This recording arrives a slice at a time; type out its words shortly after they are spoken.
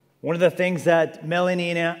One of the things that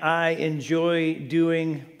Melanie and I enjoy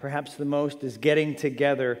doing perhaps the most is getting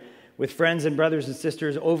together with friends and brothers and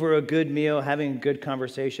sisters over a good meal, having a good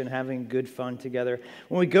conversation, having good fun together.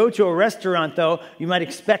 When we go to a restaurant, though, you might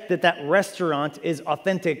expect that that restaurant is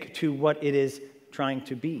authentic to what it is trying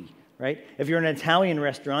to be, right? If you're in an Italian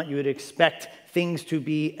restaurant, you would expect things to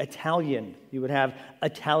be Italian. You would have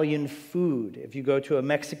Italian food. If you go to a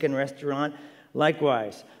Mexican restaurant,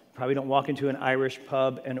 likewise. Probably don't walk into an Irish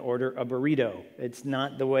pub and order a burrito. It's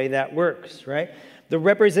not the way that works, right? The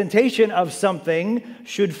representation of something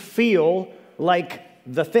should feel like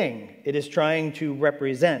the thing it is trying to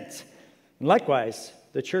represent. Likewise,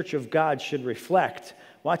 the church of God should reflect,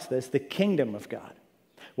 watch this, the kingdom of God.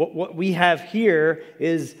 What we have here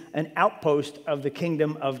is an outpost of the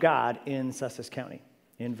kingdom of God in Sussex County,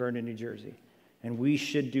 in Vernon, New Jersey. And we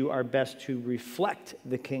should do our best to reflect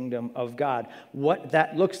the kingdom of God, what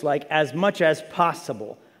that looks like as much as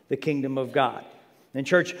possible, the kingdom of God. In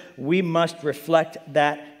church, we must reflect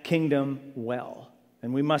that kingdom well,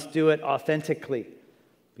 and we must do it authentically.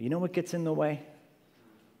 But you know what gets in the way?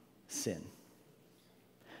 Sin.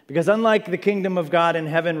 Because unlike the kingdom of God in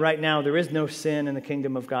heaven right now, there is no sin in the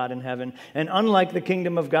kingdom of God in heaven. And unlike the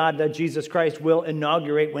kingdom of God that Jesus Christ will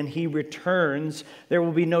inaugurate when he returns, there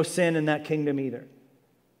will be no sin in that kingdom either.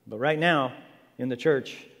 But right now, in the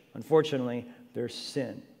church, unfortunately, there's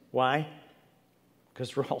sin. Why?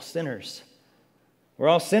 Because we're all sinners. We're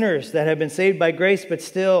all sinners that have been saved by grace, but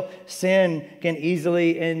still sin can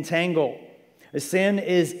easily entangle. Sin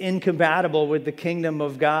is incompatible with the kingdom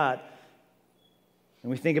of God. And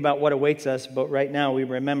we think about what awaits us, but right now we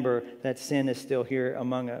remember that sin is still here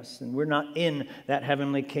among us. And we're not in that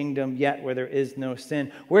heavenly kingdom yet where there is no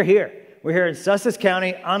sin. We're here. We're here in Sussex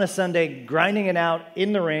County on a Sunday, grinding it out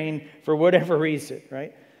in the rain for whatever reason,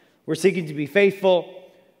 right? We're seeking to be faithful,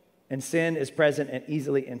 and sin is present and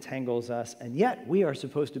easily entangles us. And yet we are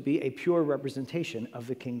supposed to be a pure representation of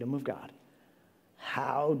the kingdom of God.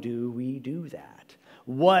 How do we do that?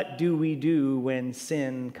 What do we do when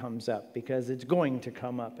sin comes up? Because it's going to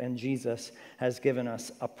come up, and Jesus has given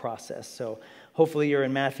us a process. So hopefully you're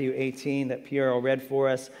in Matthew 18 that Piero read for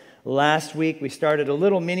us. Last week we started a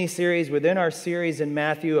little mini-series within our series in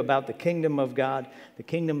Matthew about the kingdom of God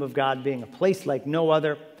being a place like no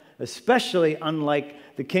other, especially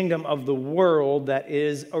unlike the kingdom of the world that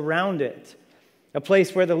is around it. A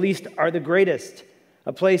place where the least are the greatest.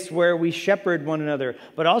 A place where we shepherd one another,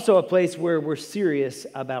 but also a place where we're serious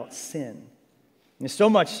about sin. And so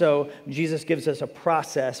much so, Jesus gives us a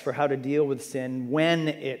process for how to deal with sin when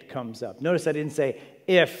it comes up. Notice I didn't say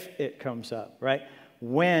if it comes up, right?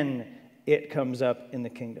 When it comes up in the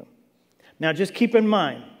kingdom. Now just keep in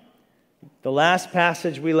mind, the last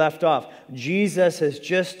passage we left off, Jesus has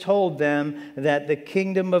just told them that the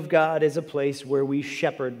kingdom of God is a place where we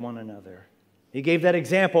shepherd one another. He gave that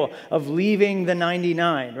example of leaving the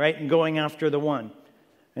 99, right, and going after the one.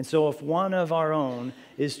 And so if one of our own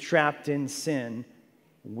is trapped in sin,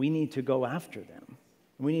 we need to go after them.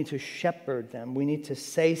 We need to shepherd them. We need to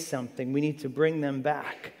say something. We need to bring them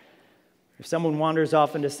back. If someone wanders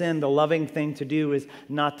off into sin, the loving thing to do is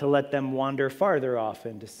not to let them wander farther off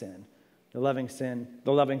into sin. The loving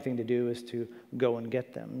thing to do is to go and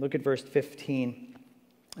get them. Look at verse 15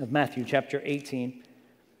 of Matthew chapter 18.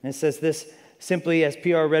 And it says this, simply, as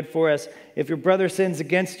PR read for us, if your brother sins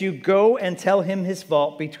against you, go and tell him his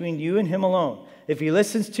fault between you and him alone. If he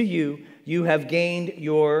listens to you, you have gained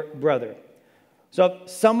your brother. So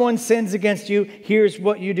if someone sins against you, here's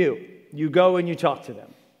what you do. You go and you talk to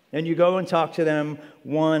them. And you go and talk to them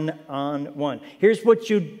one-on-one. Here's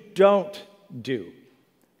what you don't do.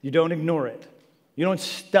 You don't ignore it. You don't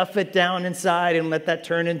stuff it down inside and let that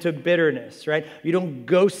turn into bitterness, right? You don't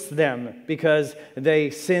ghost them because they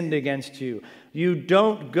sinned against you. You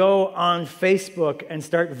don't go on Facebook and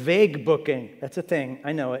start vague booking. That's a thing.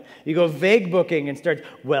 I know it. You go vague booking and start,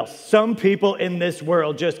 well, some people in this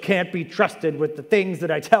world just can't be trusted with the things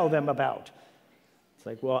that I tell them about. It's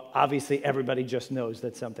like, well, obviously everybody just knows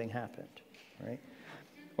that something happened, right?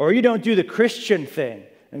 Or you don't do the Christian thing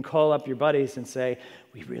and call up your buddies and say,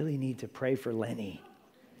 we really need to pray for Lenny,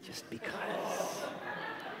 just because.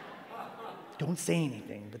 Don't say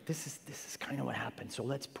anything, but this is kind of what happened, so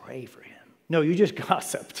let's pray for him. No, you just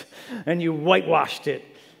gossiped, and you whitewashed it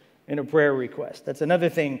in a prayer request. That's another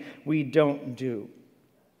thing we don't do.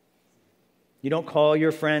 You don't call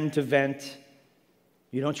your friend to vent.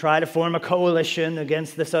 You don't try to form a coalition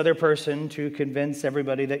against this other person to convince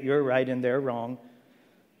everybody that you're right and they're wrong.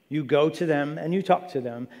 You go to them and you talk to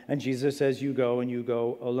them, and Jesus says you go and you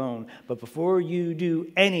go alone. But before you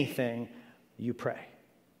do anything, you pray.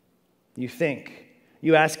 You think.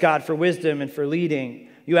 You ask God for wisdom and for leading.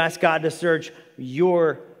 You ask God to search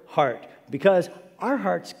your heart, because our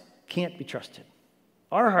hearts can't be trusted.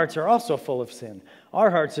 Our hearts are also full of sin. Our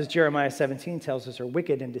hearts, as Jeremiah 17 tells us, are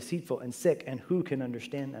wicked and deceitful and sick, and who can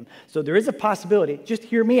understand them? So there is a possibility, just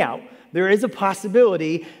hear me out, there is a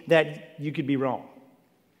possibility that you could be wrong.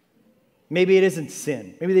 Maybe it isn't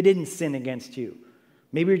sin. Maybe they didn't sin against you.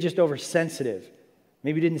 Maybe you're just oversensitive.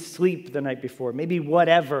 Maybe you didn't sleep the night before. Maybe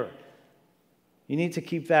whatever. You need to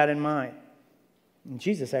keep that in mind. And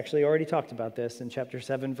Jesus actually already talked about this in chapter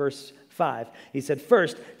 7, verse 5. He said,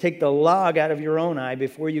 first, take the log out of your own eye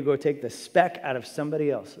before you go take the speck out of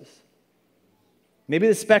somebody else's. Maybe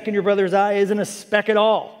the speck in your brother's eye isn't a speck at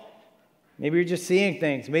all. Maybe you're just seeing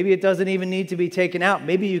things. Maybe it doesn't even need to be taken out.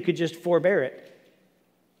 Maybe you could just forbear it.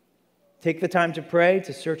 Take the time to pray,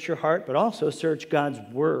 to search your heart, but also search God's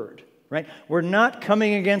word, right? We're not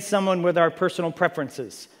coming against someone with our personal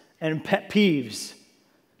preferences and pet peeves.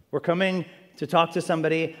 We're coming to talk to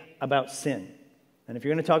somebody about sin. And if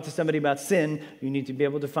you're going to talk to somebody about sin, you need to be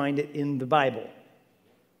able to find it in the Bible.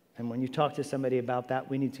 And when you talk to somebody about that,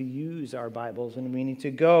 we need to use our Bibles and we need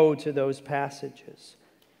to go to those passages.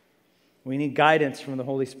 We need guidance from the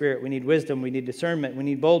Holy Spirit. We need wisdom. We need discernment. We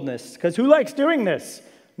need boldness. Because who likes doing this?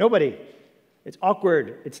 Nobody. It's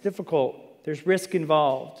awkward. It's difficult. There's risk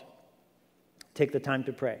involved. Take the time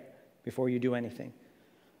to pray before you do anything.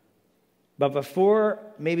 But before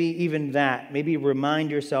maybe even that, maybe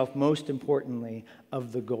remind yourself most importantly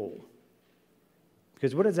of the goal.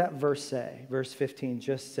 Because what does that verse say? Verse 15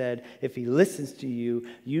 just said, if he listens to you,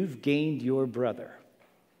 you've gained your brother.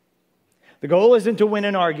 The goal isn't to win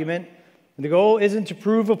an argument. The goal isn't to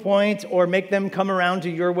prove a point or make them come around to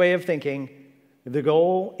your way of thinking. The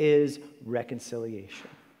goal is reconciliation.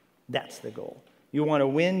 That's the goal. You want to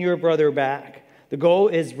win your brother back. The goal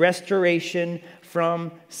is restoration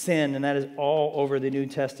from sin, and that is all over the New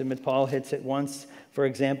Testament. Paul hits it once, for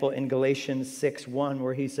example, in Galatians 6:1,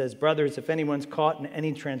 where he says, brothers, if anyone's caught in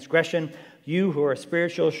any transgression, you who are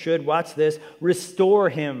spiritual should, watch this, restore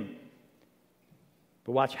him.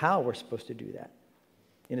 But watch how we're supposed to do that.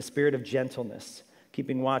 In a spirit of gentleness,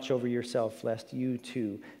 keeping watch over yourself, lest you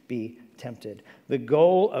too be tempted. The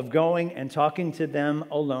goal of going and talking to them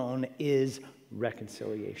alone is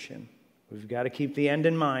reconciliation. We've got to keep the end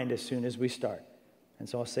in mind as soon as we start. And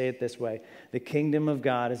so I'll say it this way. The kingdom of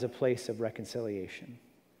God is a place of reconciliation.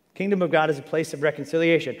 Kingdom of God is a place of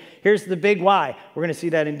reconciliation. Here's the big why. We're going to see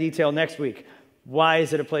that in detail next week. Why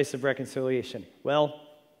is it a place of reconciliation? Well,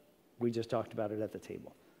 we just talked about it at the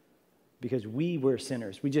table. Because we were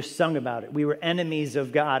sinners. We just sung about it. We were enemies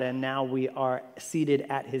of God, and now we are seated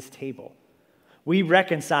at his table. We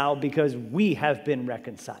reconcile because we have been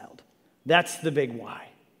reconciled. That's the big why.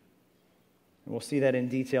 And we'll see that in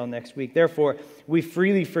detail next week. Therefore, we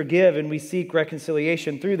freely forgive and we seek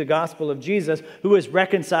reconciliation through the gospel of Jesus, who has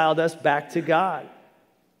reconciled us back to God.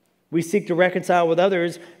 We seek to reconcile with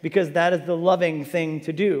others because that is the loving thing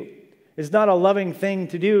to do. It's not a loving thing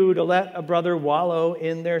to do to let a brother wallow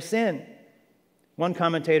in their sin. One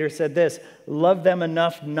commentator said this, love them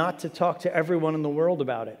enough not to talk to everyone in the world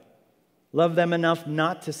about it. Love them enough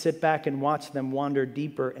not to sit back and watch them wander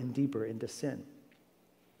deeper and deeper into sin.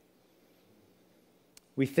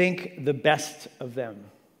 We think the best of them.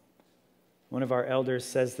 One of our elders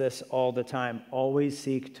says this all the time, always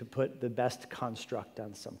seek to put the best construct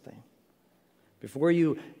on something. Before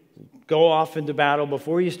you go off into battle,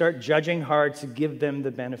 before you start judging hearts, give them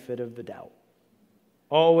the benefit of the doubt.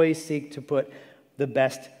 Always seek to put the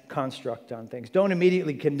best construct on things. Don't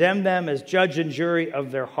immediately condemn them as judge and jury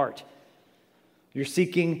of their heart. You're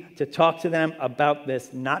seeking to talk to them about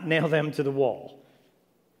this, not nail them to the wall.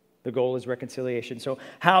 The goal is reconciliation. So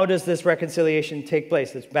how does this reconciliation take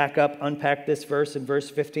place? Let's back up, unpack this verse in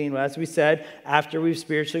verse 15. Well, as we said, after we've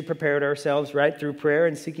spiritually prepared ourselves, right, through prayer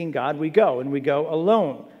and seeking God, we go, and we go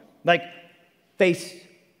alone. Like face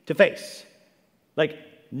to face. Like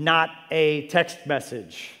not a text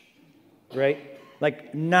message, right?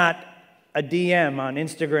 Like not a DM on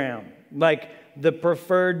Instagram. Like the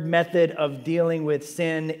preferred method of dealing with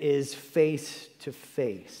sin is face to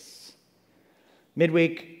face.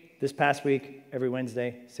 Midweek, this past week, every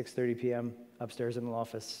Wednesday, 6:30 p.m., upstairs in the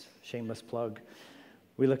office, shameless plug,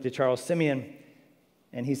 we looked at Charles Simeon,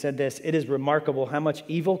 and he said this, it is remarkable how much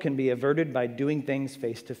evil can be averted by doing things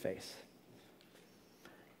face to face.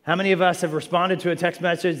 How many of us have responded to a text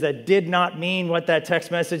message that did not mean what that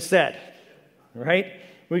text message said, right?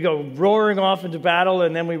 We go roaring off into battle,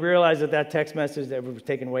 and then we realize that text message that was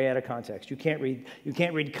taken way out of context. You can't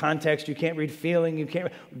read context. You can't read feeling.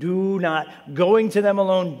 Going to them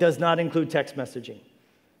alone does not include text messaging.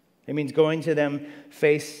 It means going to them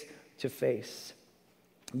face to face.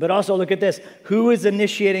 But also look at this. Who is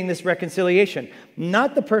initiating this reconciliation?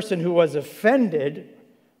 Not the person who was offended,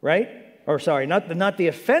 right? Or sorry, not the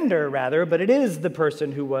offender, rather, but it is the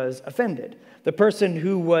person who was offended. The person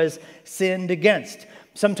who was sinned against.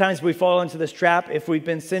 Sometimes we fall into this trap. If we've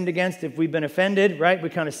been sinned against, if we've been offended, right? We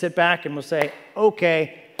kind of sit back and we'll say,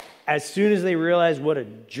 okay, as soon as they realize what a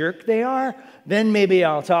jerk they are, then maybe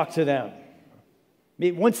I'll talk to them.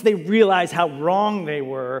 Once they realize how wrong they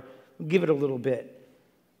were, we'll give it a little bit.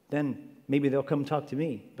 Then maybe they'll come talk to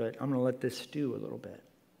me, but I'm going to let this stew a little bit.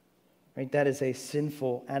 Right? That is a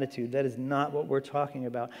sinful attitude. That is not what we're talking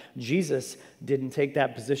about. Jesus didn't take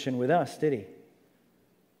that position with us, did he?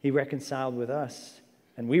 He reconciled with us,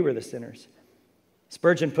 and we were the sinners.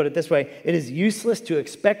 Spurgeon put it this way: it is useless to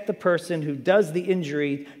expect the person who does the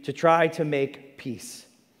injury to try to make peace.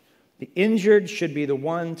 The injured should be the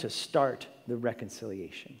one to start the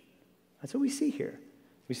reconciliation. That's what we see here.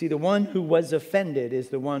 We see the one who was offended is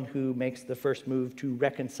the one who makes the first move to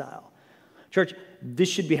reconcile. Church, this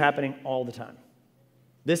should be happening all the time.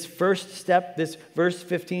 This first step, this verse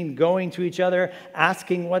 15, going to each other,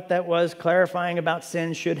 asking what that was, clarifying about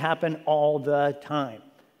sin, should happen all the time.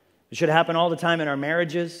 It should happen all the time in our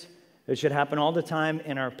marriages. It should happen all the time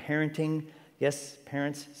in our parenting. Yes,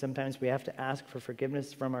 parents, sometimes we have to ask for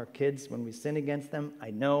forgiveness from our kids when we sin against them.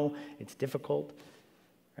 I know it's difficult,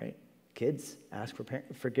 right? Kids, ask for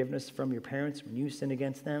forgiveness from your parents when you sin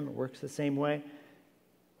against them. It works the same way,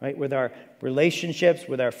 right? With our relationships,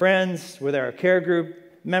 with our friends, with our care group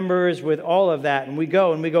members, with all of that. And we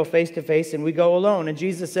go face to face, and we go alone. And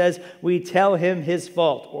Jesus says we tell him his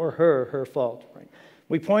fault, or her fault, right?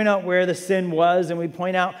 We point out where the sin was, and we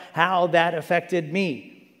point out how that affected me.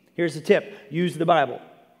 Here's the tip: use the Bible.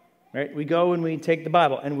 Right? We go and we take the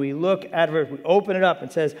Bible and we look at it, we open it up and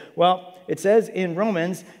says, well, it says in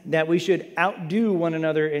Romans that we should outdo one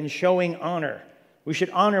another in showing honor. We should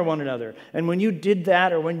honor one another. And when you did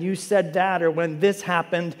that, or when you said that, or when this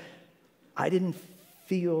happened, I didn't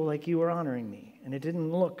feel like you were honoring me. And it didn't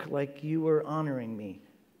look like you were honoring me.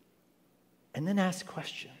 And then ask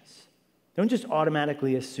questions. Don't just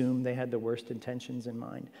automatically assume they had the worst intentions in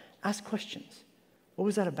mind. Ask questions. What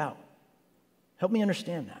was that about? Help me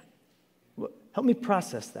understand that. Help me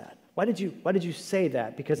process that. Why did you say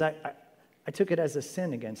that? Because I took it as a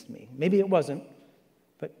sin against me. Maybe it wasn't,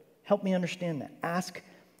 but help me understand that. Ask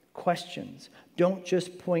questions. Don't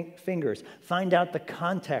just point fingers. Find out the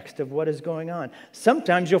context of what is going on.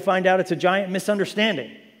 Sometimes you'll find out it's a giant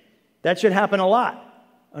misunderstanding. That should happen a lot.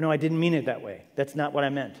 Oh no, I didn't mean it that way. That's not what I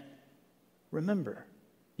meant. Remember,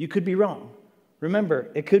 you could be wrong. Remember,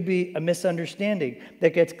 it could be a misunderstanding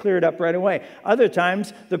that gets cleared up right away. Other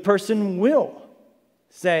times, the person will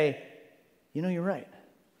say, you know, you're right.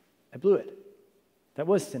 I blew it. That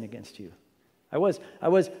was sin against you. I was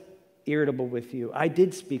irritable with you. I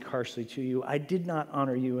did speak harshly to you. I did not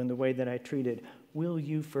honor you in the way that I treated. Will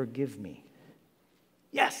you forgive me?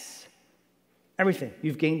 Yes. Everything.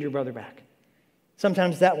 You've gained your brother back.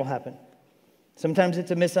 Sometimes that will happen. Sometimes it's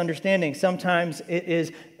a misunderstanding. Sometimes it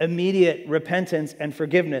is immediate repentance and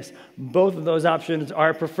forgiveness. Both of those options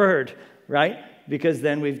are preferred, right? Because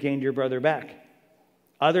then we've gained your brother back.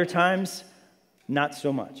 Other times, not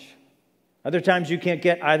so much. Other times you can't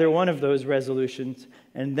get either one of those resolutions.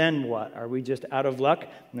 And then what? Are we just out of luck?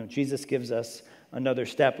 No, Jesus gives us another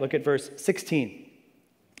step. Look at verse 16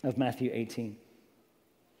 of Matthew 18.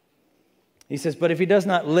 He says, but if he does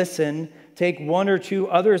not listen, take one or two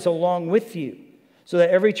others along with you, so that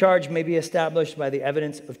every charge may be established by the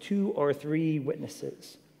evidence of 2 or 3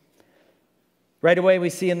 witnesses. Right away, we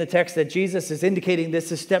see in the text that Jesus is indicating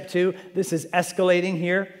this is step 2. This is escalating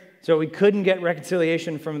here. So we couldn't get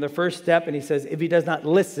reconciliation from the first step. And he says, if he does not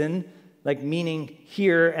listen, like meaning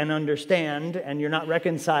hear and understand, and you're not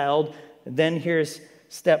reconciled, then here's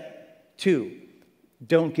step 2.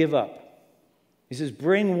 Don't give up. He says,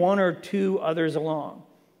 bring 1 or 2 others along.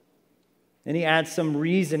 And he adds some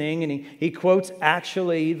reasoning, and he quotes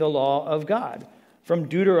actually the law of God from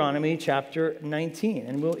Deuteronomy chapter 19.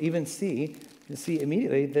 And we'll even see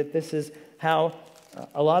immediately that this is how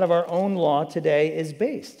a lot of our own law today is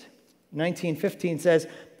based. 19:15 says,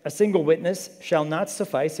 a single witness shall not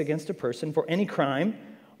suffice against a person for any crime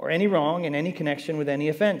or any wrong in any connection with any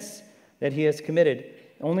offense that he has committed.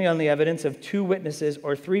 Only on the evidence of 2 witnesses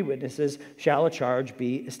or 3 witnesses shall a charge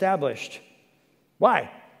be established.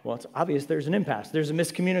 Why? Well, it's obvious there's an impasse. There's a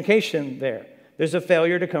miscommunication there. There's a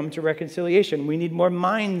failure to come to reconciliation. We need more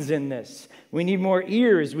minds in this. We need more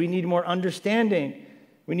ears. We need more understanding.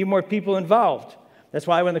 We need more people involved. That's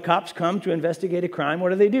why when the cops come to investigate a crime,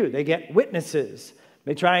 what do? They get witnesses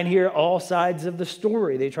They try and hear all sides of the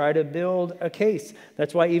story. They try to build a case.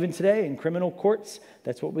 That's why even today in criminal courts,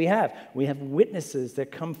 that's what we have. We have witnesses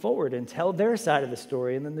that come forward and tell their side of the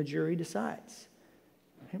story, and then the jury decides.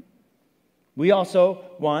 Right? We also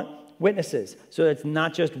want witnesses, so it's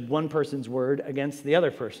not just one person's word against the other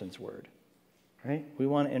person's word. Right? We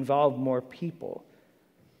want to involve more people.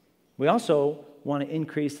 We also want to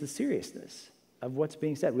increase the seriousness of what's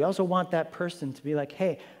being said. We also want that person to be like,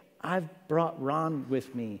 hey, I've brought Ron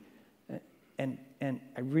with me, and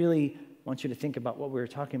I really want you to think about what we were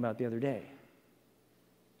talking about the other day.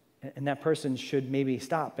 And that person should maybe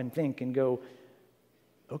stop and think and go,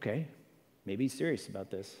 okay, maybe he's serious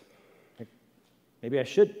about this. Maybe I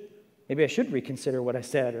should reconsider what I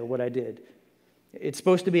said or what I did. It's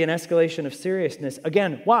supposed to be an escalation of seriousness.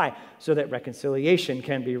 Again, why? So that reconciliation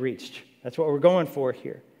can be reached. That's what we're going for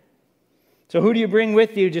here. So who do you bring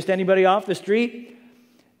with you? Just anybody off the street?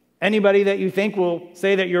 Anybody that you think will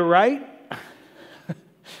say that you're right?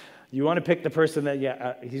 You want to pick the person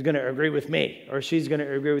that, he's going to agree with me or she's going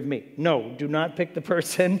to agree with me. No, do not pick the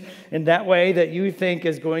person in that way that you think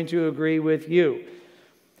is going to agree with you.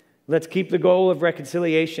 Let's keep the goal of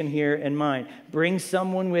reconciliation here in mind. Bring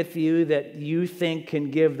someone with you that you think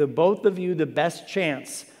can give the both of you the best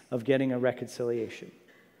chance of getting a reconciliation.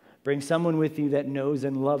 Bring someone with you that knows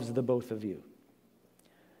and loves the both of you.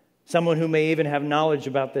 Someone who may even have knowledge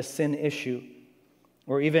about this sin issue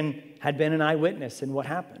or even had been an eyewitness in what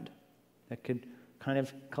happened that could kind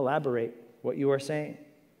of collaborate what you are saying.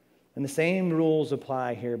 And the same rules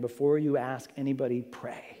apply here. Before you ask anybody,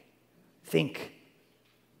 pray. Think,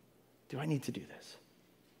 do I need to do this?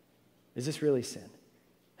 Is this really sin?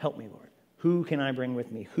 Help me, Lord. Who can I bring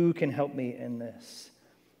with me? Who can help me in this?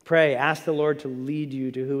 Pray, ask the Lord to lead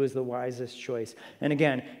you to who is the wisest choice. And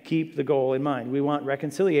again, keep the goal in mind. We want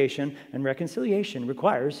reconciliation, and reconciliation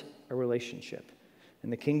requires a relationship.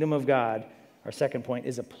 And the kingdom of God, our second point,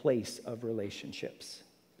 is a place of relationships.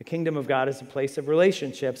 The kingdom of God is a place of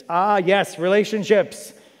relationships. Ah, yes,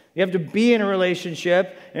 relationships. You have to be in a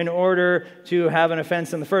relationship in order to have an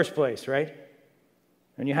offense in the first place, right?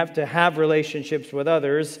 And you have to have relationships with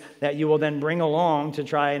others that you will then bring along to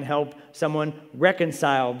try and help someone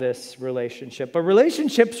reconcile this relationship. But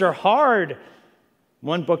relationships are hard.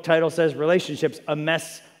 One book title says, Relationships, a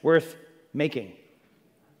Mess Worth Making.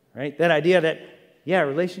 Right? That idea that,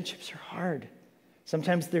 relationships are hard.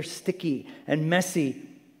 Sometimes they're sticky and messy.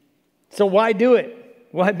 So why do it?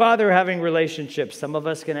 Why bother having relationships? Some of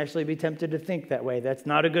us can actually be tempted to think that way. That's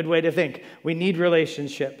not a good way to think. We need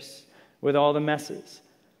relationships with all the messes.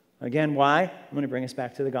 Again, why? I'm going to bring us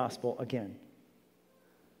back to the gospel again.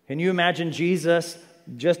 Can you imagine Jesus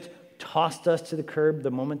just tossed us to the curb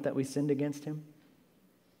the moment that we sinned against him?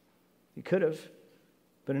 He could have.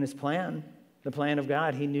 But in his plan, the plan of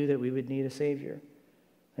God, he knew that we would need a Savior.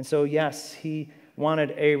 And so, yes, he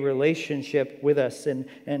wanted a relationship with us. And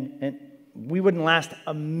we wouldn't last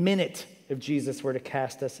a minute if Jesus were to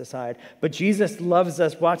cast us aside. But Jesus loves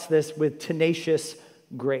us, watch this, with tenacious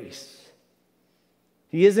grace.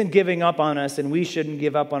 He isn't giving up on us, and we shouldn't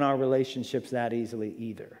give up on our relationships that easily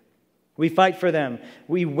either. We fight for them.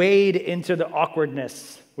 We wade into the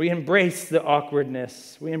awkwardness. We embrace the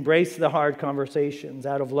awkwardness. We embrace the hard conversations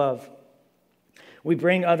out of love. We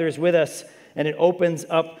bring others with us, and it opens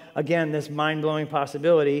up, again, this mind-blowing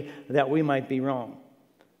possibility that we might be wrong.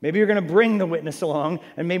 Maybe you're going to bring the witness along,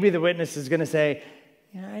 and maybe the witness is going to say,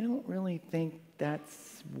 I don't really think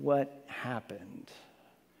that's what happened.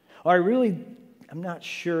 Or I'm not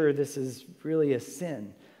sure this is really a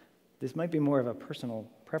sin. This might be more of a personal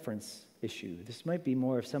preference issue. This might be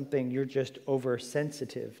more of something you're just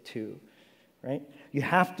oversensitive to, right? You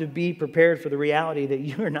have to be prepared for the reality that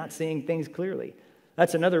you're not seeing things clearly.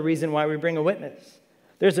 That's another reason why we bring a witness.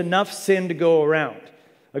 There's enough sin to go around.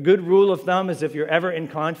 A good rule of thumb is if you're ever in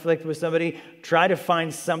conflict with somebody, try to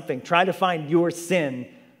find something. Try to find your sin.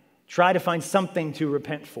 Try to find something to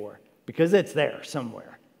repent for, because it's there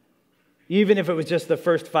somewhere. Even if it was just the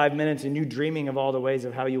first 5 minutes and you dreaming of all the ways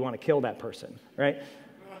of how you want to kill that person, right?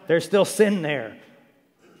 There's still sin there.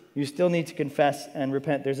 You still need to confess and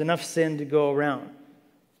repent. There's enough sin to go around.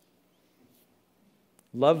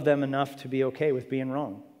 Love them enough to be okay with being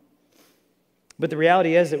wrong. But the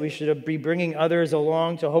reality is that we should be bringing others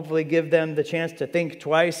along to hopefully give them the chance to think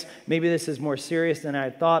twice. Maybe this is more serious than I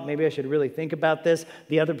thought. Maybe I should really think about this.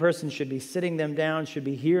 The other person should be sitting them down, should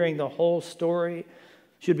be hearing the whole story,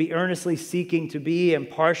 should be earnestly seeking to be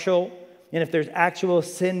impartial. And if there's actual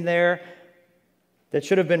sin there that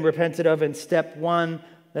should have been repented of in step one,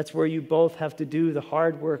 that's where you both have to do the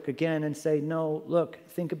hard work again and say, no, look,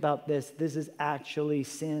 think about this. This is actually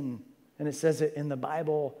sin. And it says it in the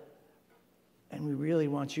Bible. And we really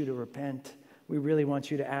want you to repent. We really want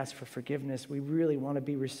you to ask for forgiveness. We really want to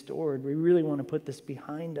be restored. We really want to put this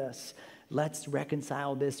behind us. Let's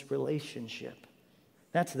reconcile this relationship.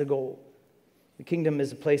 That's the goal. The kingdom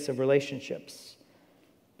is a place of relationships.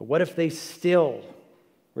 But what if they still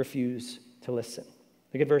refuse to listen?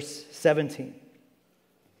 Look at verse 17.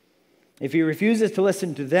 If he refuses to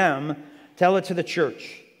listen to them, tell it to the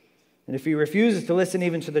church. And if he refuses to listen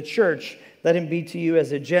even to the church, let him be to you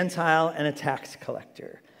as a Gentile and a tax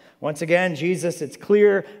collector. Once again, Jesus, it's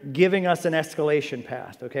clear, giving us an escalation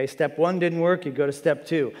path. Okay, step 1 didn't work, you go to step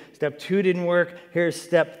 2. Step 2 didn't work, here's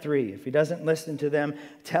step 3. If he doesn't listen to them,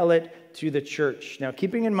 tell it to the church. Now,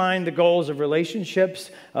 keeping in mind the goals of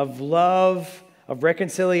relationships, of love, of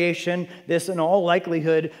reconciliation, this in all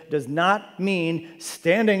likelihood does not mean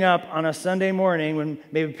standing up on a Sunday morning when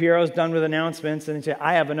maybe Piero's done with announcements and say,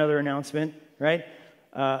 I have another announcement, right?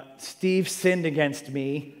 Steve sinned against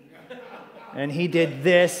me. And he did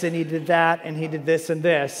this, and he did that, and he did this and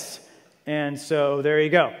this. And so there you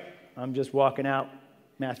go. I'm just walking out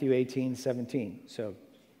Matthew 18:17. So,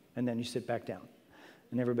 and then you sit back down.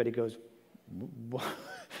 And everybody goes,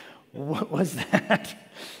 what was that?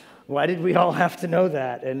 Why did we all have to know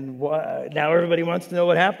that? And now everybody wants to know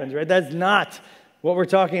what happens, right? That's not what we're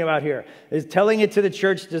talking about here. Is telling it to the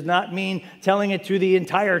church does not mean telling it to the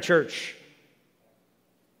entire church,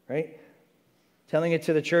 right? Telling it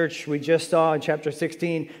to the church, we just saw in chapter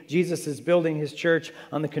 16, Jesus is building his church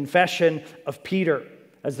on the confession of Peter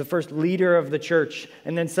as the first leader of the church,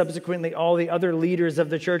 and then subsequently all the other leaders of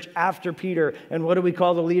the church after Peter. And what do we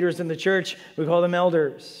call the leaders in the church? We call them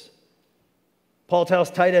elders. Paul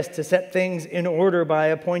tells Titus to set things in order by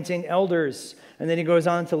appointing elders. And then he goes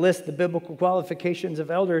on to list the biblical qualifications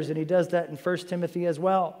of elders, and he does that in 1 Timothy as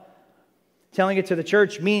well. Telling it to the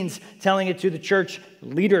church means telling it to the church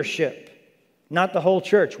leadership. Not the whole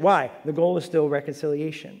church. Why? The goal is still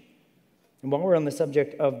reconciliation. And while we're on the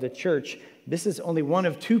subject of the church, this is only one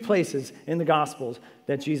of 2 places in the Gospels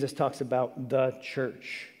that Jesus talks about the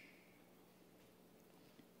church.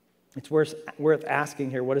 It's worth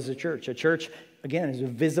asking here, what is a church? A church, again, is a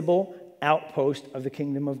visible outpost of the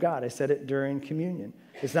kingdom of God. I said it during communion.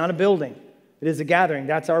 It's not a building. It is a gathering.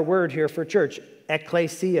 That's our word here for church.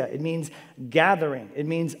 Ecclesia. It means gathering. It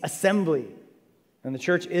means assembly. And the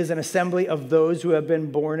church is an assembly of those who have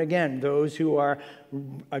been born again, those who are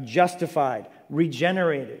justified,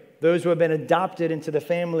 regenerated, those who have been adopted into the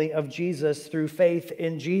family of Jesus through faith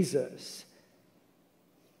in Jesus.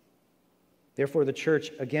 Therefore, the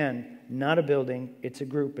church, again, not a building, it's a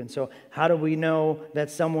group. And so how do we know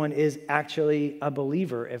that someone is actually a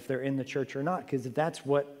believer if they're in the church or not? Because that's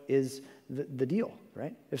what is the deal,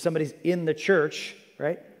 right? If somebody's in the church,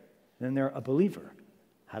 right, then they're a believer.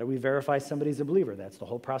 How do we verify somebody's a believer? That's the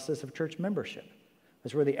whole process of church membership.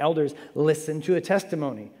 That's where the elders listen to a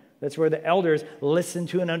testimony. That's where the elders listen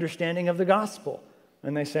to an understanding of the gospel.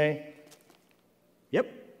 And they say, yep,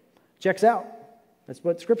 checks out. That's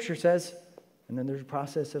what Scripture says. And then there's a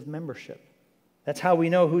process of membership. That's how we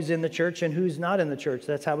know who's in the church and who's not in the church.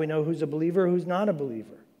 That's how we know who's a believer, who's not a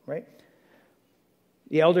believer, right?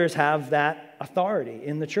 The elders have that authority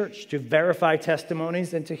in the church to verify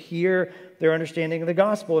testimonies and to hear their understanding of the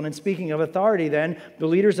gospel. And in speaking of authority then, the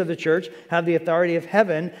leaders of the church have the authority of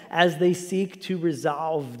heaven as they seek to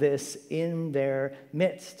resolve this in their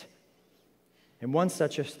midst. And one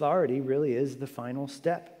such authority really is the final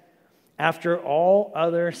step. After all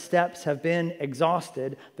other steps have been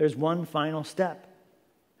exhausted, there's one final step.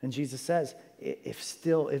 And Jesus says, if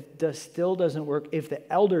this still doesn't work, if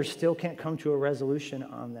the elders still can't come to a resolution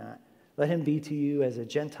on that, let him be to you as a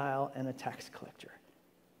Gentile and a tax collector.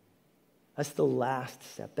 That's the last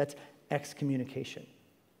step. That's excommunication.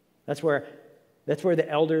 That's where the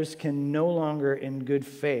elders can no longer in good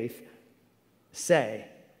faith say,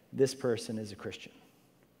 this person is a Christian.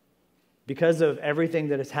 Because of everything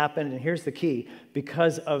that has happened, and here's the key,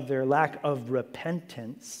 because of their lack of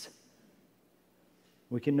repentance,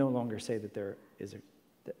 we can no longer say that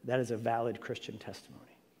that is a valid Christian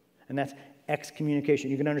testimony. And that's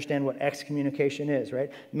excommunication. You can understand what excommunication is, right?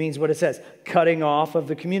 It means what it says, cutting off of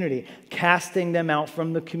the community, casting them out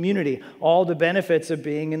from the community. All the benefits of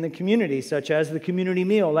being in the community, such as the community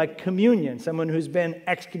meal, like communion. Someone who's been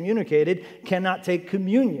excommunicated cannot take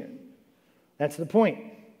communion. That's the point.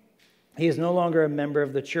 He is no longer a member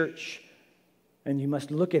of the church. And you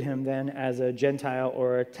must look at him then as a Gentile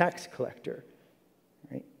or a tax collector.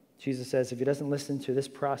 Jesus says if he doesn't listen to this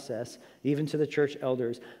process, even to the church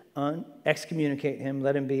elders, excommunicate him,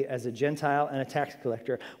 let him be as a Gentile and a tax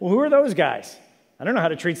collector. Well, who are those guys? I don't know how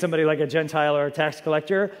to treat somebody like a Gentile or a tax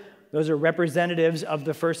collector. Those are representatives of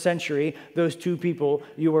the first century. Those two people,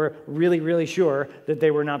 you were really, really sure that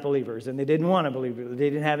they were not believers, and they didn't want to believe it. They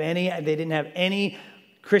didn't have any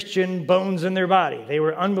Christian bones in their body. They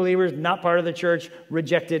were unbelievers, not part of the church,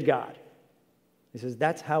 rejected God. He says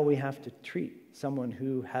that's how we have to treat someone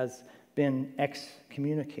who has been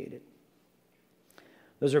excommunicated.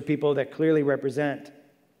 Those are people that clearly represent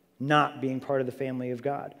not being part of the family of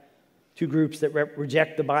God. Two groups that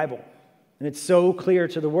reject the Bible. And it's so clear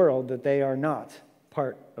to the world that they are not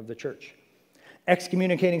part of the church.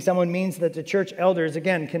 Excommunicating someone means that the church elders,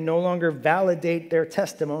 again, can no longer validate their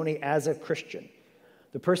testimony as a Christian.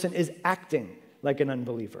 The person is acting like an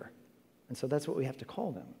unbeliever. And so that's what we have to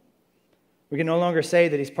call them. We can no longer say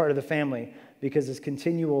that he's part of the family because his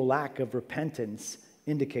continual lack of repentance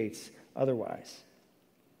indicates otherwise.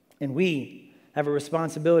 And we have a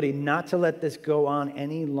responsibility not to let this go on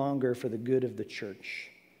any longer for the good of the church.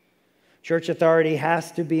 Church authority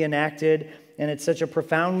has to be enacted, and it's such a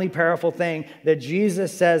profoundly powerful thing that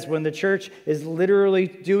Jesus says when the church is literally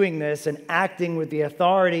doing this and acting with the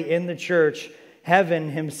authority in the church,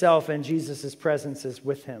 heaven himself and Jesus' presence is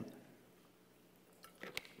with him.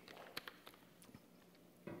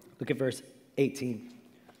 Look at verse 18. He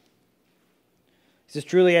says,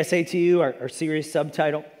 "Truly I say to you," our series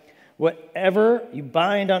subtitle, "whatever you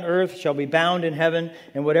bind on earth shall be bound in heaven,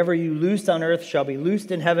 and whatever you loose on earth shall be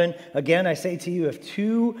loosed in heaven. Again, I say to you, if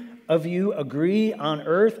two of you agree on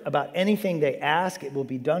earth about anything they ask, it will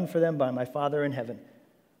be done for them by my Father in heaven.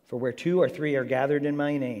 For where two or three are gathered in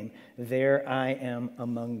my name, there I am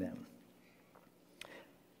among them."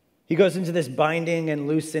 He goes into this binding and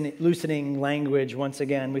loosening language once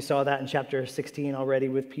again. We saw that in chapter 16 already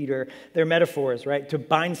with Peter. They're metaphors, right? To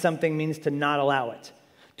bind something means to not allow it.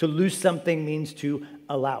 To loose something means to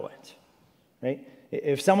allow it, right?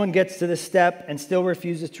 If someone gets to this step and still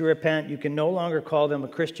refuses to repent, you can no longer call them a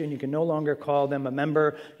Christian. You can no longer call them a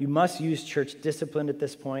member. You must use church discipline at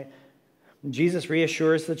this point. And Jesus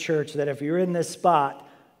reassures the church that if you're in this spot,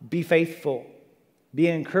 be faithful. Be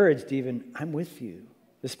encouraged even. I'm with you.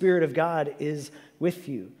 The Spirit of God is with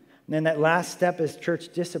you. And then that last step is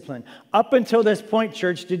church discipline. Up until this point,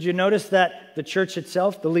 church, did you notice that the church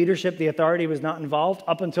itself, the leadership, the authority was not involved?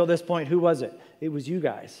 Up until this point, who was it? It was you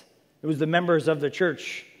guys. It was the members of the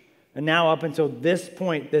church. And now up until this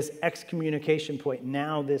point, this excommunication point,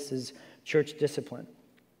 now this is church discipline.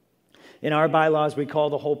 In our bylaws, we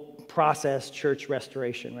call the whole process church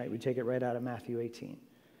restoration, right? We take it right out of Matthew 18.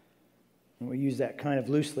 And we use that kind of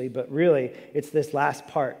loosely, but really, it's this last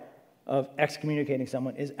part of excommunicating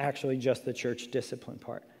someone is actually just the church discipline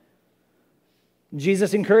part.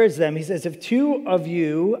 Jesus encouraged them. He says, if two of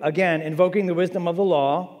you, again, invoking the wisdom of the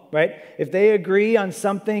law, right? If they agree on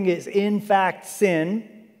something is in fact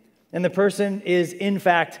sin, and the person is in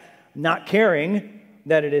fact not caring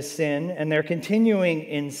that it is sin, and they're continuing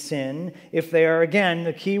in sin, if they are, again,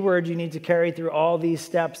 the key word you need to carry through all these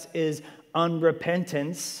steps is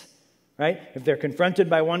unrepentance, right? If they're confronted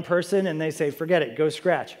by one person and they say, forget it, go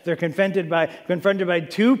scratch. If they're confronted by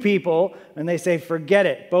two people and they say, forget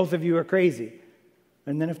it, both of you are crazy.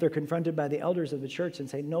 And then if they're confronted by the elders of the church and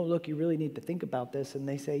say, no, look, you really need to think about this, and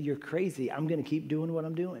they say, you're crazy, I'm going to keep doing what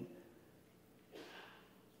I'm doing.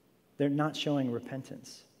 They're not showing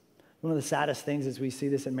repentance. One of the saddest things is we see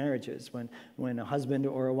this in marriages when a husband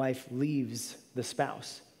or a wife leaves the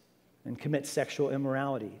spouse and commits sexual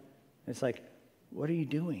immorality. It's like, what are you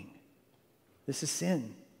doing? This is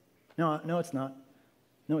sin. No, it's not.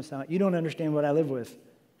 No, it's not. You don't understand what I live with.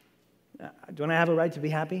 Don't I have a right to be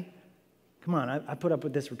happy? Come on, I put up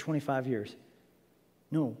with this for 25 years.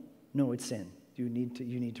 No, it's sin. You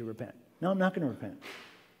need to repent. No, I'm not going to repent.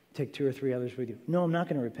 Take two or three others with you. No, I'm not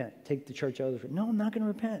going to repent. Take the church others with you. No, I'm not going to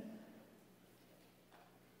repent.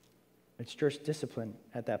 It's church discipline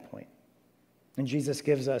at that point. And Jesus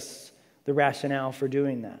gives us the rationale for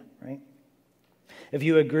doing that, right? If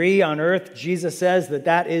you agree on earth, Jesus says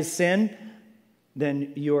that is sin,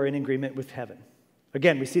 then you are in agreement with heaven.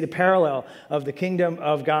 Again, we see the parallel of the kingdom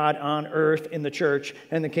of God on earth in the church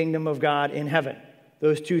and the kingdom of God in heaven.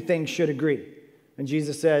 Those two things should agree. And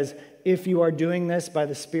Jesus says, if you are doing this by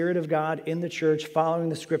the Spirit of God in the church, following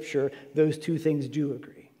the Scripture, those two things do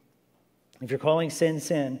agree. If you're calling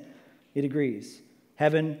sin, it agrees.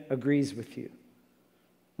 Heaven agrees with you.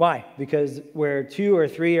 Why? Because where two or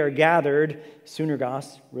three are gathered,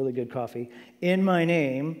 Sunergos, really good coffee, in my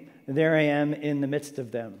name, there I am in the midst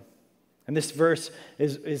of them. And this verse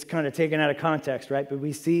is kind of taken out of context, right? But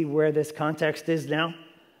we see where this context is now.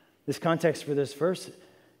 This context for this verse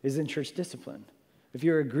is in church discipline. If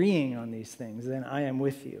you're agreeing on these things, then I am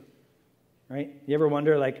with you. right? You ever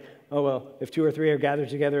wonder, like, oh, well, if 2 or 3 are gathered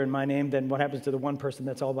together in my name, then what happens to the one person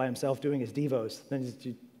that's all by himself doing his devos? Then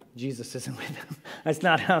Jesus isn't with them. That's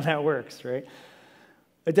not how that works, right?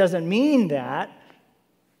 It doesn't mean that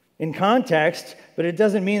in context, but it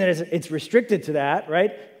doesn't mean that it's restricted to that,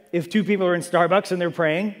 right? If 2 people are in Starbucks and they're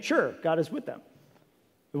praying, sure, God is with them.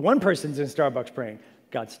 If one person's in Starbucks praying,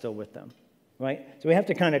 God's still with them, right? So we have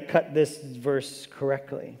to kind of cut this verse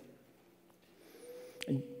correctly.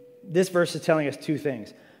 This verse is telling us 2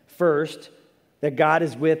 things. First, that God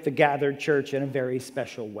is with the gathered church in a very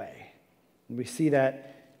special way. And we see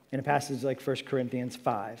that in a passage like 1 Corinthians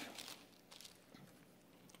 5.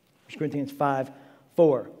 1 Corinthians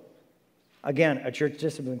 5:4. Again, a church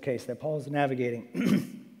discipline case that Paul is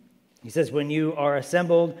navigating. He says, when you are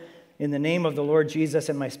assembled in the name of the Lord Jesus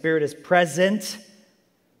and my spirit is present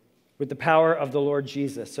with the power of the Lord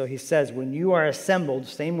Jesus. So he says, when you are assembled,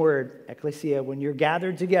 same word, ecclesia, when you're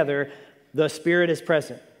gathered together, the Spirit is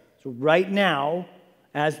present. So right now,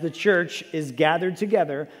 as the church is gathered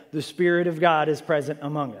together, the Spirit of God is present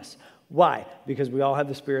among us. Why? Because we all have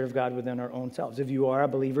the Spirit of God within our own selves. If you are a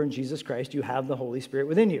believer in Jesus Christ, you have the Holy Spirit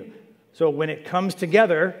within you. So when it comes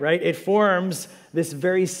together, right, it forms this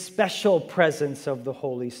very special presence of the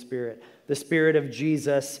Holy Spirit, the Spirit of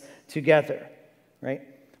Jesus together, right?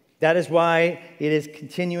 That is why it is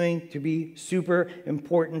continuing to be super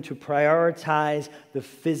important to prioritize the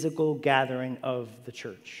physical gathering of the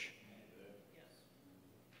church.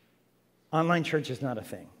 Online church is not a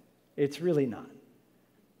thing. It's really not.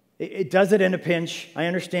 It does it in a pinch. I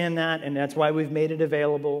understand that, and that's why we've made it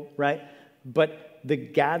available, right? But the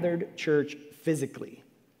gathered church physically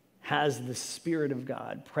has the Spirit of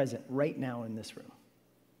God present right now in this room.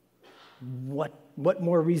 What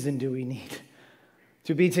more reason do we need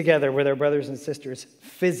to be together with our brothers and sisters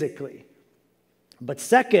physically? But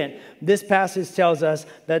second, this passage tells us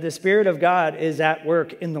that the Spirit of God is at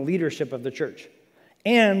work in the leadership of the church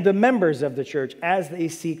and the members of the church as they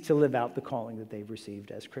seek to live out the calling that they've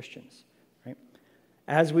received as Christians. Right?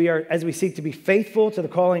 As we seek to be faithful to the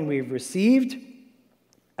calling we've received,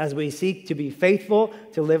 as we seek to be faithful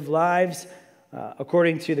to live lives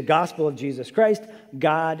according to the gospel of Jesus Christ,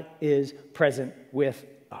 God is present with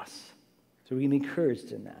us. So we can be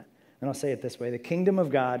encouraged in that. And I'll say it this way. The kingdom of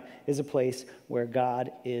God is a place where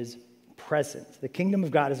God is present. The kingdom of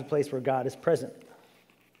God is a place where God is present.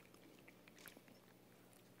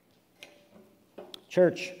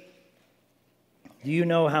 Church, do you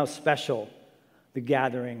know how special the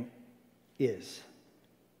gathering is?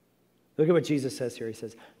 Look at what Jesus says here. He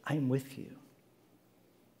says, I'm with you.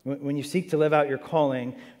 When you seek to live out your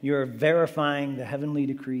calling, you're verifying the heavenly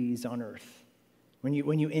decrees on earth. When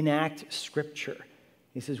you enact Scripture,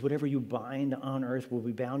 he says, whatever you bind on earth will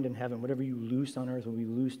be bound in heaven. Whatever you loose on earth will be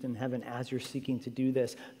loosed in heaven. As you're seeking to do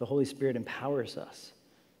this, the Holy Spirit empowers us,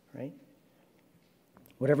 right?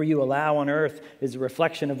 Whatever you allow on earth is a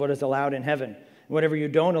reflection of what is allowed in heaven. Whatever you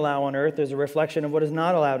don't allow on earth is a reflection of what is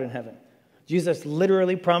not allowed in heaven. Jesus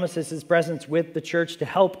literally promises his presence with the church to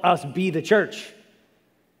help us be the church.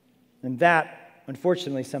 And that,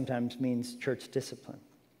 unfortunately, sometimes means church discipline.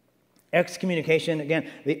 Excommunication, again,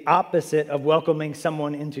 the opposite of welcoming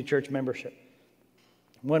someone into church membership.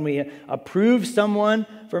 When we approve someone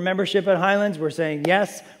for membership at Highlands, we're saying,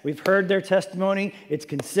 yes, we've heard their testimony. It's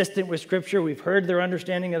consistent with Scripture. We've heard their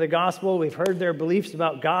understanding of the gospel. We've heard their beliefs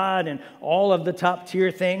about God and all of the top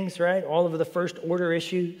tier things, right? All of the first order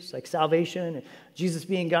issues like salvation and Jesus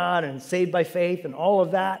being God and saved by faith and all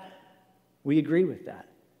of that. We agree with that.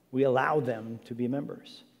 We allow them to be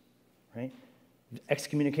members, right?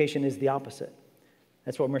 Excommunication is the opposite.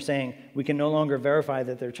 That's what we're saying. We can no longer verify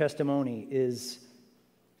that their testimony is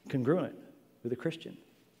congruent with a Christian.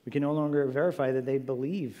 We can no longer verify that they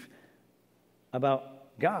believe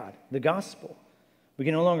about God, the gospel. We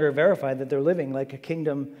can no longer verify that they're living like a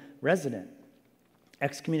kingdom resident.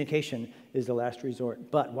 Excommunication is the last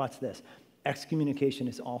resort. But watch this. Excommunication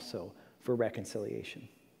is also for reconciliation.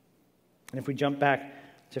 And if we jump back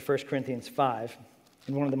to 1 Corinthians 5,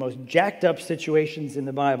 in one of the most jacked up situations in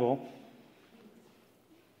the Bible,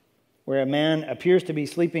 where a man appears to be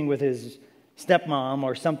sleeping with his stepmom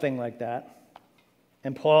or something like that,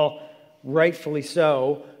 and Paul, rightfully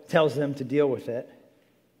so, tells them to deal with it.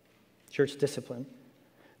 Church discipline.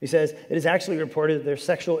 He says, it is actually reported that there's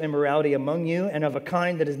sexual immorality among you and of a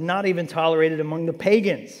kind that is not even tolerated among the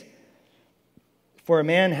pagans. For a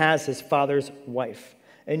man has his father's wife,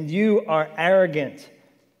 and you are arrogant.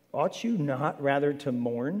 Ought you not rather to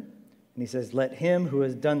mourn And he says, let him who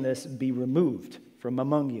has done this be removed from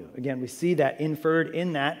among you. Again, we see that inferred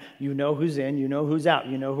in that. You know who's in, you know who's out,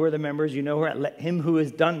 you know who are the members, you know who are out. Let him who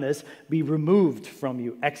has done this be removed from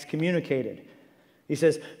you, excommunicated. He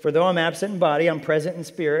says, for though I'm absent in body, I'm present in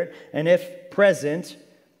spirit, and if present,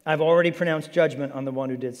 I've already pronounced judgment on the one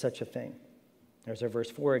who did such a thing. There's our verse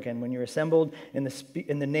 4 again. When you're assembled in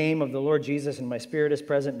the name of the Lord Jesus, and my spirit is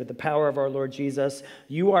present with the power of our Lord Jesus,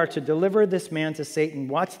 you are to deliver this man to Satan,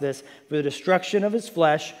 watch this, for the destruction of his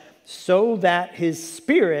flesh, so that his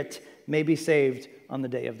spirit may be saved on the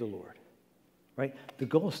day of the Lord. Right? The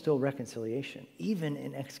goal is still reconciliation, even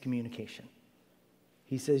in excommunication.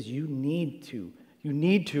 He says you need to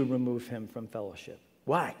remove him from fellowship.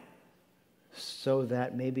 Why? So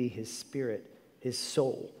that maybe his spirit, his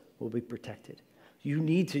soul, will be protected.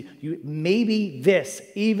 Maybe this,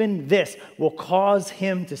 even this, will cause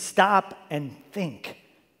him to stop and think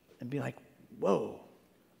and be like, whoa,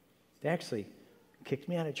 they actually kicked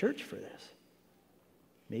me out of church for this.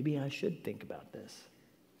 Maybe I should think about this.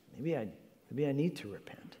 Maybe I need to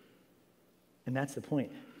repent. And that's the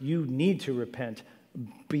point. You need to repent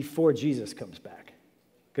before Jesus comes back,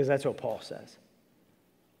 because that's what Paul says.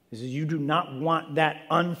 He says you do not want that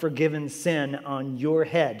unforgiven sin on your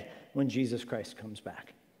head when Jesus Christ comes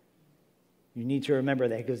back. You need to remember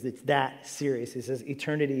that, because it's that serious. He says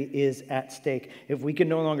eternity is at stake. If we can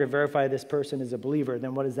no longer verify this person as a believer,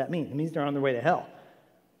 then what does that mean? It means they're on their way to hell.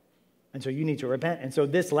 And so you need to repent. And so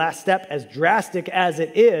this last step, as drastic as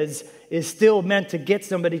it is still meant to get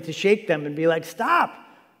somebody to shake them and be like, stop,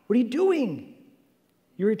 what are you doing?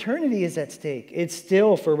 Your eternity is at stake. It's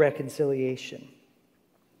still for reconciliation.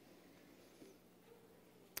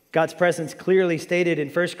 God's presence clearly stated in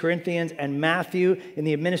 1 Corinthians and Matthew in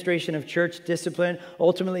the administration of church discipline,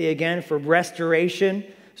 ultimately again for restoration,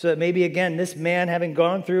 so that maybe again this man having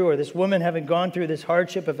gone through, or this woman having gone through this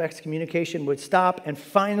hardship of excommunication, would stop and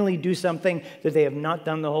finally do something that they have not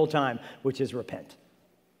done the whole time, which is repent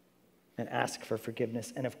and ask for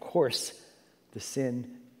forgiveness. And of course, the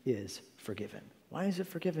sin is forgiven. Why is it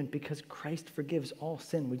forgiven? Because Christ forgives all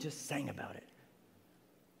sin. We just sang about it.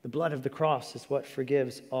 The blood of the cross is what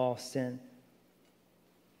forgives all sin.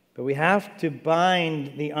 But we have to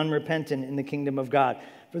bind the unrepentant in the kingdom of God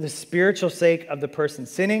for the spiritual sake of the person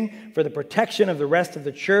sinning, for the protection of the rest of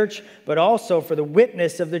the church, but also for the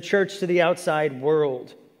witness of the church to the outside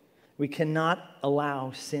world. We cannot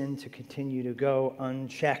allow sin to continue to go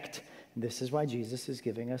unchecked. This is why Jesus is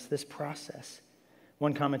giving us this process.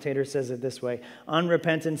 One commentator says it this way: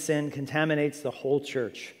 unrepentant sin contaminates the whole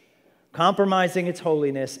church, compromising its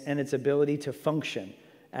holiness and its ability to function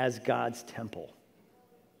as God's temple.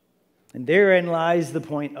 And therein lies the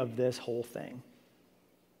point of this whole thing.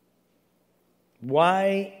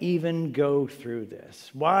 Why even go through this?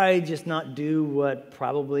 Why just not do what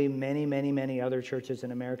probably many, many, many other churches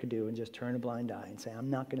in America do and just turn a blind eye and say, I'm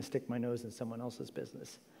not going to stick my nose in someone else's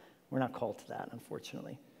business? We're not called to that,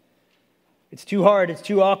 unfortunately. It's too hard. It's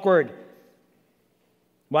too awkward.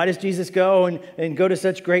 Why does Jesus go and go to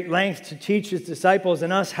such great lengths to teach his disciples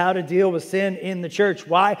and us how to deal with sin in the church?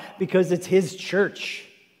 Why? Because it's his church.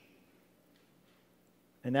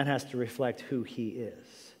 And that has to reflect who he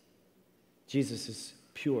is. Jesus is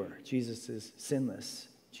pure. Jesus is sinless.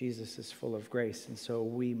 Jesus is full of grace. And so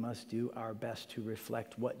we must do our best to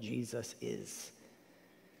reflect what Jesus is.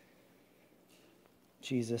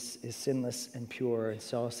 Jesus is sinless and pure. And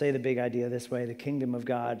so I'll say the big idea this way: the kingdom of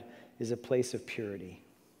God is a place of purity.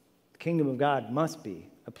 The kingdom of God must be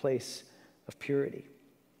a place of purity.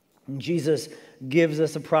 And Jesus gives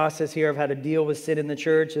us a process here of how to deal with sin in the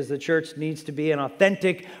church, as the church needs to be an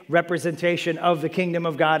authentic representation of the kingdom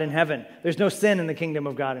of God in heaven. There's no sin in the kingdom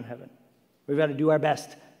of God in heaven. We've got to do our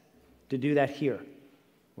best to do that here.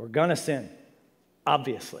 We're going to sin,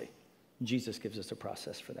 obviously. Jesus gives us a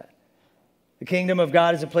process for that. The kingdom of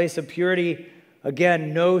God is a place of purity.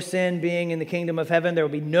 Again, no sin being in the kingdom of heaven. There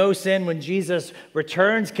will be no sin when Jesus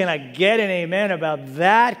returns. Can I get an amen about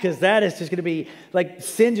that? Because that is just going to be like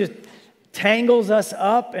sin just tangles us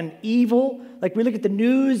up, and evil. Like we look at the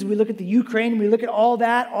news, we look at the Ukraine, we look at all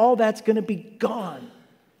that's going to be gone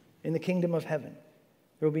in the kingdom of heaven.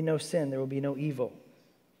 There will be no sin. There will be no evil.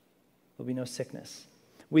 There will be no sickness.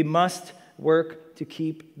 We must work to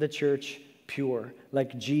keep the church pure,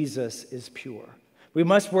 like Jesus is pure. We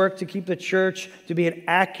must work to keep the church to be an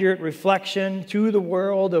accurate reflection to the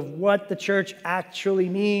world of what the church actually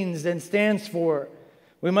means and stands for.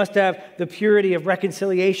 We must have the purity of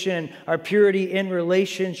reconciliation, our purity in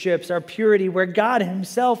relationships, our purity where God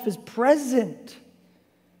himself is present.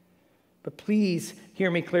 But please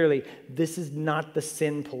hear me clearly. This is not the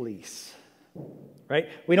sin police. right?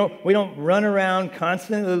 We don't run around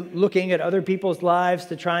constantly looking at other people's lives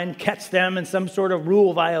to try and catch them in some sort of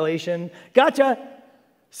rule violation. Gotcha!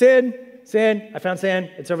 Sin, I found sin,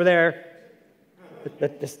 it's over there.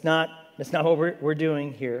 That's not what we're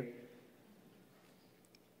doing here.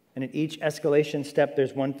 And at each escalation step,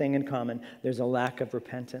 there's one thing in common. There's a lack of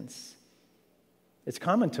repentance. It's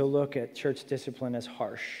common to look at church discipline as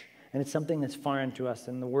harsh, and it's something that's foreign to us,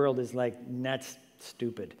 and the world is like, that's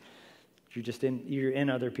stupid. You're in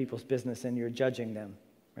other people's business and you're judging them,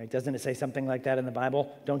 right? Doesn't it say something like that in the Bible?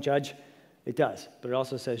 Don't judge? It does, but it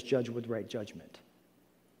also says judge with right judgment.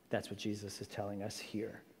 That's what Jesus is telling us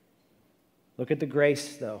here. Look at the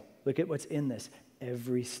grace, though. Look at what's in this.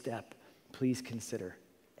 Every step, please consider.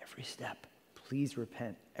 Every step, please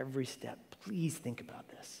repent. Every step, please think about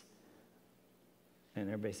this. And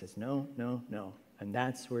everybody says, no, no, no. And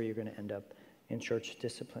that's where you're going to end up in church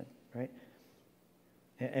discipline, right?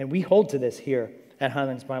 And we hold to this here at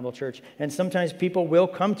Highlands Bible Church. And sometimes people will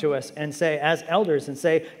come to us and say, as elders, and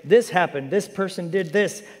say, this happened, this person did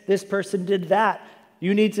this person did that.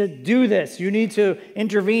 You need to do this. You need to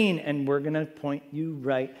intervene. And we're going to point you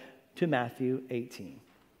right to Matthew 18.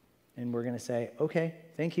 And we're going to say, okay,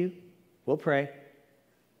 thank you. We'll pray.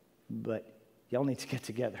 But y'all need to get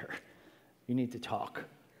together. You need to talk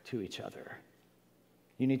to each other.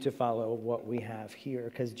 You need to follow what we have here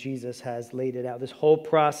because Jesus has laid it out. This whole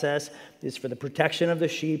process is for the protection of the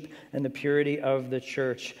sheep and the purity of the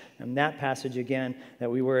church. And that passage again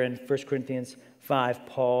that we were in 1 Corinthians 5,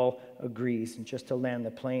 Paul agrees. And just to land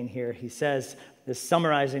the plane here, he says,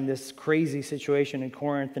 summarizing this crazy situation in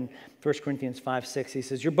Corinth in 1 Corinthians 5:6, he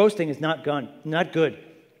says, your boasting is not good.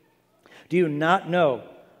 Do you not know,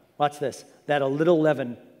 watch this, that a little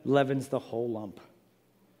leaven leavens the whole lump?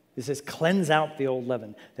 It says, cleanse out the old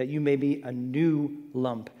leaven, that you may be a new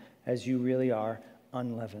lump, as you really are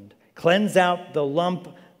unleavened. Cleanse out the lump,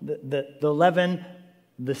 the leaven,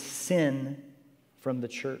 the sin from the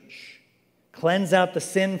church. Cleanse out the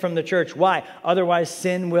sin from the church. Why? Otherwise,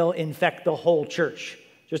 sin will infect the whole church.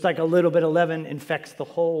 Just like a little bit of leaven infects the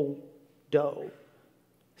whole dough.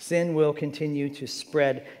 Sin will continue to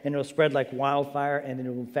spread, and it'll spread like wildfire, and it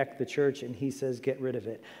will infect the church, and he says, get rid of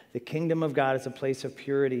it. The kingdom of God is a place of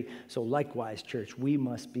purity, so likewise, church, we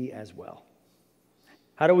must be as well.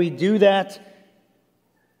 How do we do that?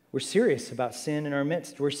 We're serious about sin in our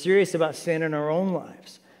midst. We're serious about sin in our own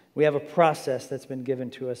lives. We have a process that's been given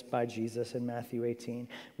to us by Jesus in Matthew 18.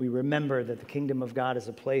 We remember that the kingdom of God is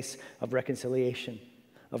a place of reconciliation,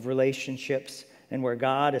 of relationships, and where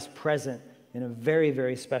God is present in a very,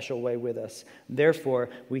 very special way with us. Therefore,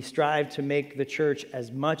 we strive to make the church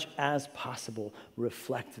as much as possible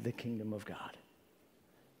reflect the kingdom of God.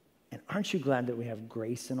 And aren't you glad that we have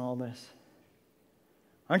grace in all this?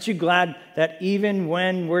 Aren't you glad that even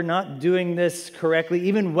when we're not doing this correctly,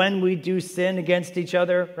 even when we do sin against each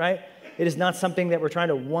other, right? It is not something that we're trying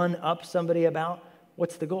to one-up somebody about.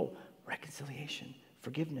 What's the goal? Reconciliation,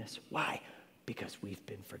 forgiveness. Why? Because we've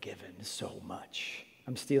been forgiven so much.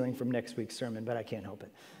 I'm stealing from next week's sermon, but I can't help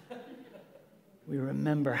it. We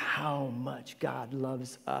remember how much God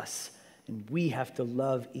loves us, and we have to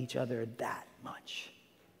love each other that much.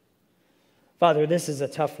 Father, this is a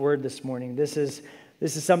tough word this morning. This is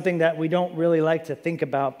something that we don't really like to think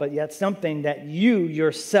about, but yet something that you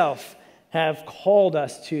yourself have called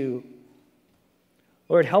us to.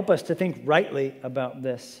 Lord, help us to think rightly about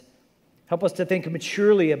this. Help us to think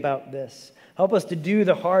maturely about this. Help us to do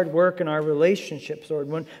the hard work in our relationships, Lord.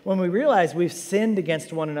 When we realize we've sinned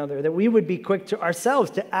against one another, that we would be quick to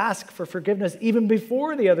ourselves to ask for forgiveness even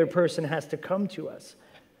before the other person has to come to us.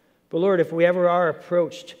 But Lord, if we ever are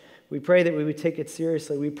approached, we pray that we would take it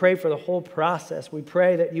seriously. We pray for the whole process. We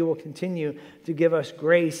pray that you will continue to give us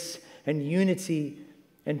grace and unity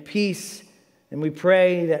and peace. And we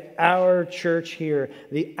pray that our church here,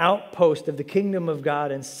 the outpost of the kingdom of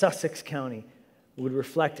God in Sussex County, would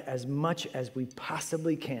reflect as much as we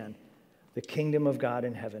possibly can the kingdom of God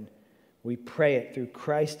in heaven. We pray it through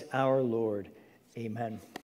Christ our Lord. Amen.